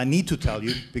concerns I need to tell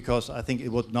you, because I think it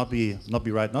would not be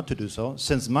right not to do so,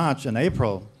 since March and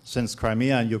April, since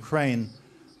Crimea and Ukraine,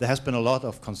 there has been a lot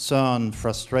of concern,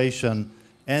 frustration,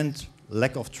 and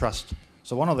lack of trust.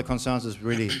 So one of the concerns is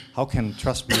really, how can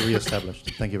trust be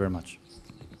reestablished? Thank you very much.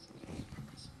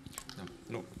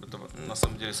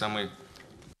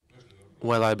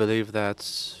 Well, I believe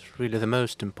that's really the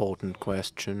most important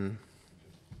question.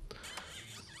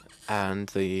 And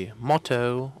the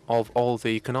motto of all the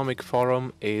economic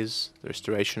forum is the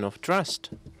restoration of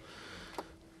trust.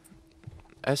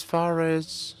 As far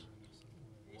as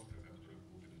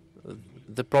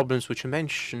the problems which you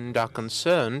mentioned are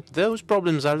concerned, those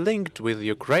problems are linked with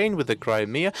Ukraine, with the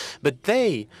Crimea, but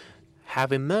they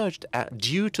have emerged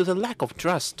due to the lack of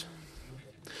trust.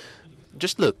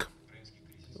 Just look,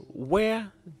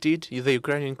 where did the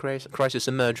Ukrainian crisis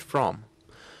emerge from?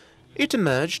 It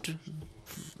emerged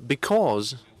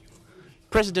because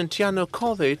President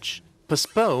Yanukovych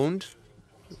postponed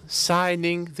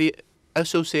signing the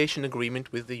association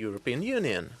agreement with the European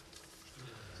Union.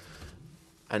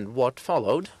 And what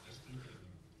followed?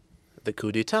 The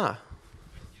coup d'etat,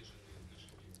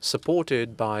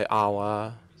 supported by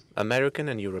our American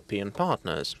and European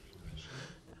partners.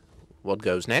 What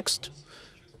goes next?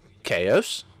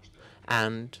 Chaos,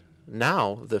 and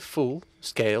now the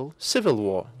full-scale civil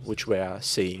war, which we are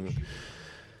seeing.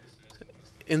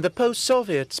 In the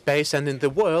post-Soviet space and in the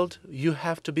world, you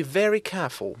have to be very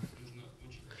careful.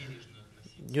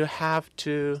 You have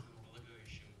to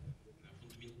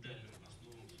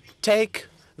take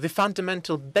the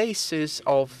fundamental basis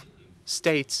of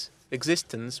states'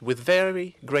 existence with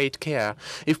very great care.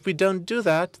 If we don't do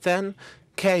that, then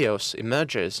chaos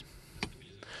emerges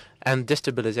and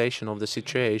destabilization of the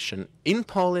situation in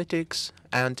politics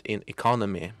and in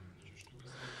economy.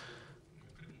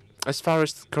 As far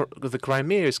as the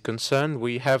Crimea is concerned,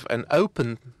 we have an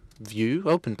open view,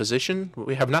 open position.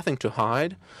 We have nothing to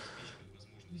hide.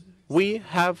 We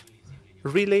have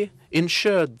really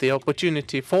ensured the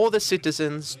opportunity for the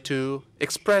citizens to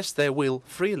express their will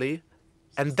freely,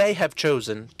 and they have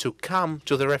chosen to come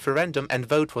to the referendum and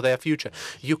vote for their future.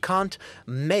 You can't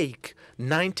make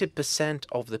 90%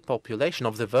 of the population,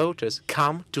 of the voters,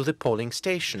 come to the polling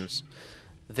stations.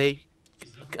 They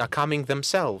are coming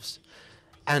themselves.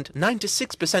 And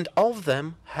 96% of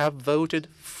them have voted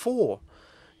for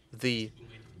the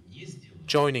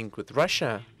joining with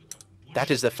Russia.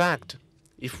 That is the fact.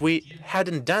 If we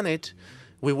hadn't done it,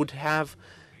 we would have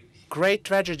great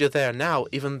tragedy there now,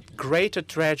 even greater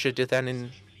tragedy than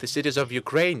in the cities of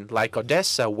Ukraine, like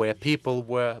Odessa, where people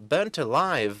were burnt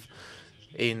alive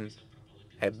in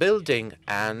a building,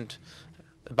 and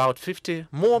about 50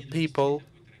 more people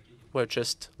were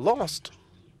just lost.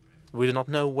 We do not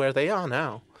know where they are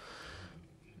now.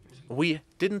 We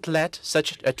didn't let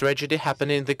such a tragedy happen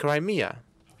in the Crimea,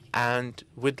 and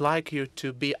we'd like you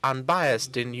to be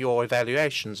unbiased in your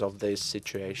evaluations of this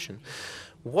situation.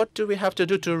 What do we have to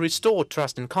do to restore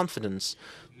trust and confidence?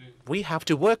 We have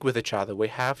to work with each other. We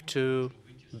have to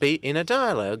be in a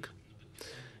dialogue.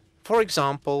 For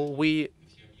example, we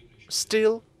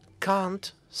still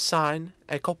can't sign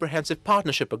a comprehensive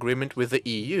partnership agreement with the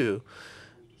EU.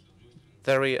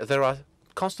 There are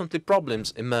constantly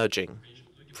problems emerging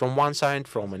from one side,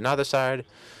 from another side.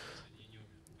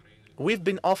 We've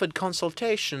been offered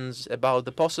consultations about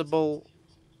the possible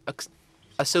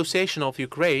association of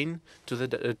Ukraine to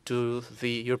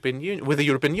the European Union, with the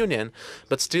European Union,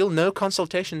 but still no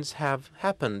consultations have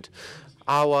happened.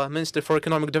 Our Minister for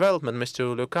Economic Development,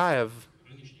 Mr. Lukayev,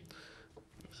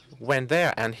 went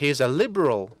there, and he is a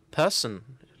liberal person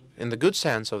in the good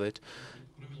sense of it.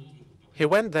 He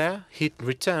went there, he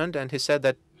returned, and he said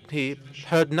that he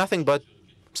heard nothing but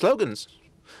slogans,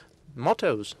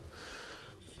 mottos.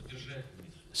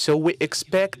 So we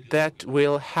expect that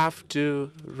we'll have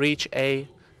to reach a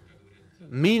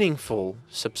meaningful,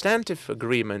 substantive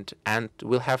agreement, and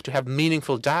we'll have to have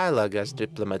meaningful dialogue, as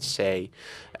diplomats say.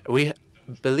 We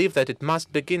believe that it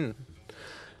must begin.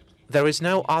 There is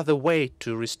no other way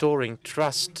to restoring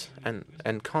trust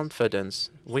and confidence.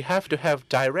 We have to have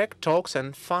direct talks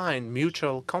and find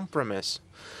mutual compromise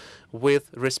with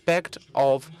respect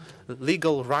of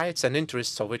legal rights and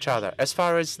interests of each other. As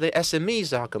far as the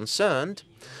SMEs are concerned,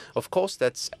 of course,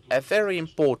 that's a very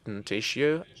important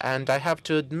issue, and I have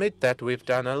to admit that we've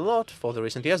done a lot for the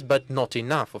recent years, but not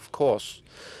enough, of course.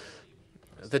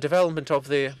 The development of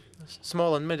the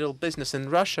small and middle business in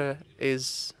Russia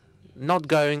is not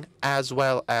going as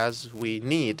well as we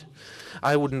need.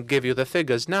 I wouldn't give you the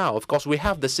figures now. Of course, we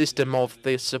have the system of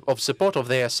support of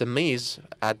the SMEs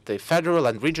at the federal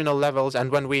and regional levels,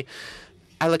 and when we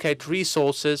allocate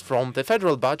resources from the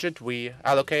federal budget, we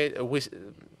allocate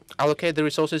the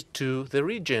resources to the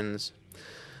regions,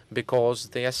 because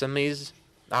the SMEs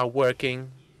are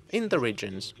working in the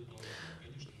regions.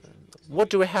 What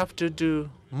do we have to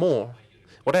do more?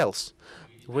 What else?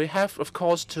 We have, of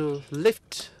course, to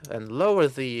lift and lower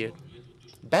the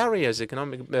barriers,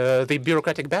 the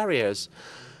bureaucratic barriers.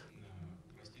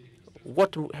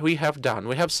 What we have done,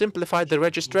 we have simplified the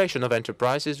registration of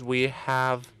enterprises. We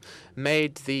have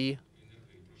made the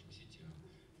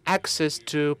access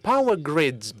to power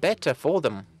grids better for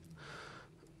them.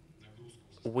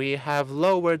 We have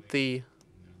lowered the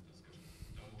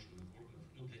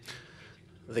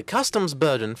customs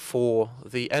burden for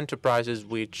the enterprises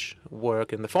which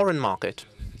work in the foreign market.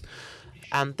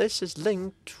 And this is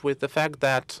linked with the fact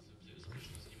that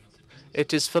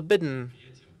it is forbidden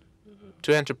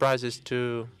to enterprises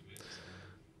to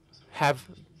have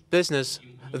business,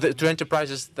 to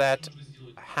enterprises that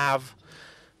have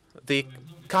the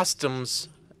customs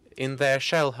in their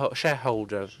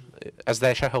shareholder, as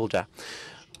their shareholder.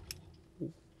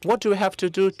 What do we have to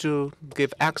do to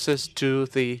give access to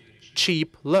the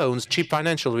cheap loans, cheap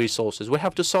financial resources? We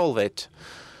have to solve it.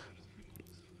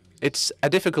 It's a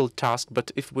difficult task,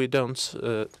 but if we don't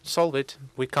solve it,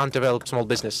 we can't develop small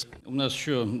business.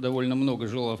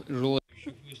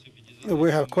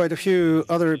 We have quite a few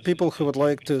other people who would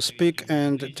like to speak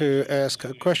and to ask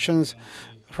questions.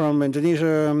 From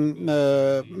Indonesia,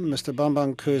 Mr.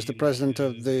 Bambang, who is the president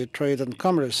of the Trade and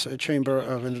Commerce Chamber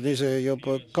of Indonesia,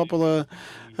 Yopo Koppola,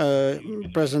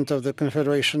 president of the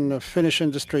Confederation of Finnish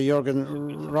Industry,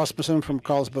 Jörgen Rasmussen from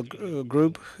Carlsberg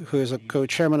Group, who is a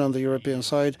co-chairman on the European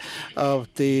side of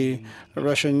the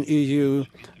Russian-EU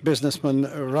Businessman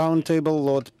Roundtable,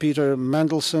 Lord Peter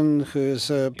Mandelson, who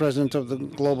is president of the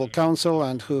Global Council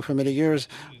and who for many years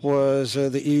was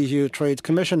the EU Trade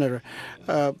Commissioner.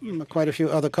 Quite a few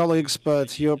other colleagues,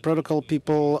 but your protocol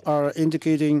people are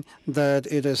indicating that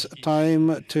it is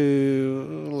time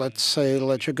to, let's say,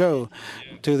 let you go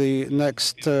to the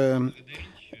next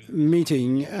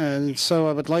meeting. And so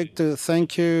I would like to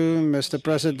thank you, Mr.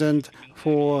 President,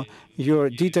 for your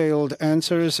detailed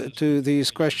answers to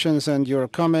these questions and your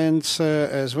comments.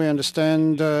 As we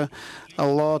understand, a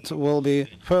lot will be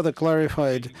further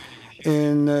clarified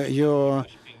in your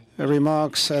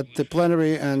remarks at the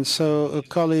plenary. And so,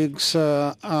 colleagues,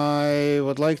 I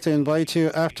would like to invite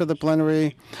you after the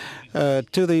plenary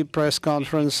to the press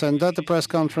conference. And at the press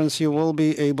conference, you will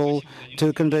be able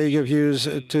to convey your views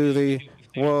to the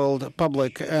world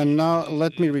public. And now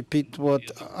let me repeat what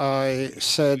I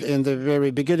said in the very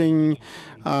beginning.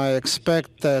 I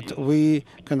expect that we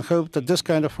can hope that this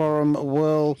kind of forum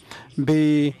will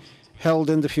be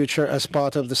held in the future as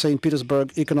part of the St.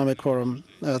 Petersburg Economic Forum.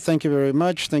 Thank you very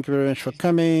much. Thank you very much for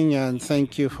coming, and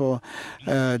thank you for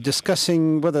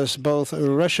discussing with us both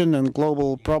Russian and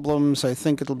global problems. I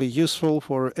think it'll be useful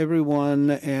for everyone,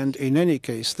 and in any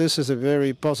case, this is a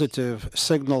very positive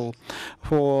signal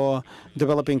for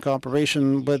developing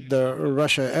cooperation with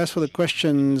Russia. As for the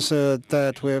questions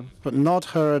that we have not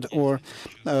heard, or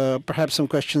perhaps some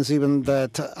questions even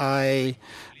that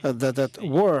that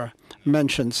were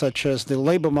mentioned, such as the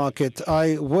labor market,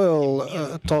 I will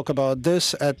talk about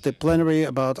this at the plenary,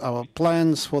 about our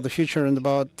plans for the future and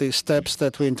about the steps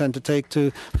that we intend to take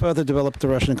to further develop the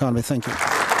Russian economy. Thank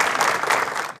you.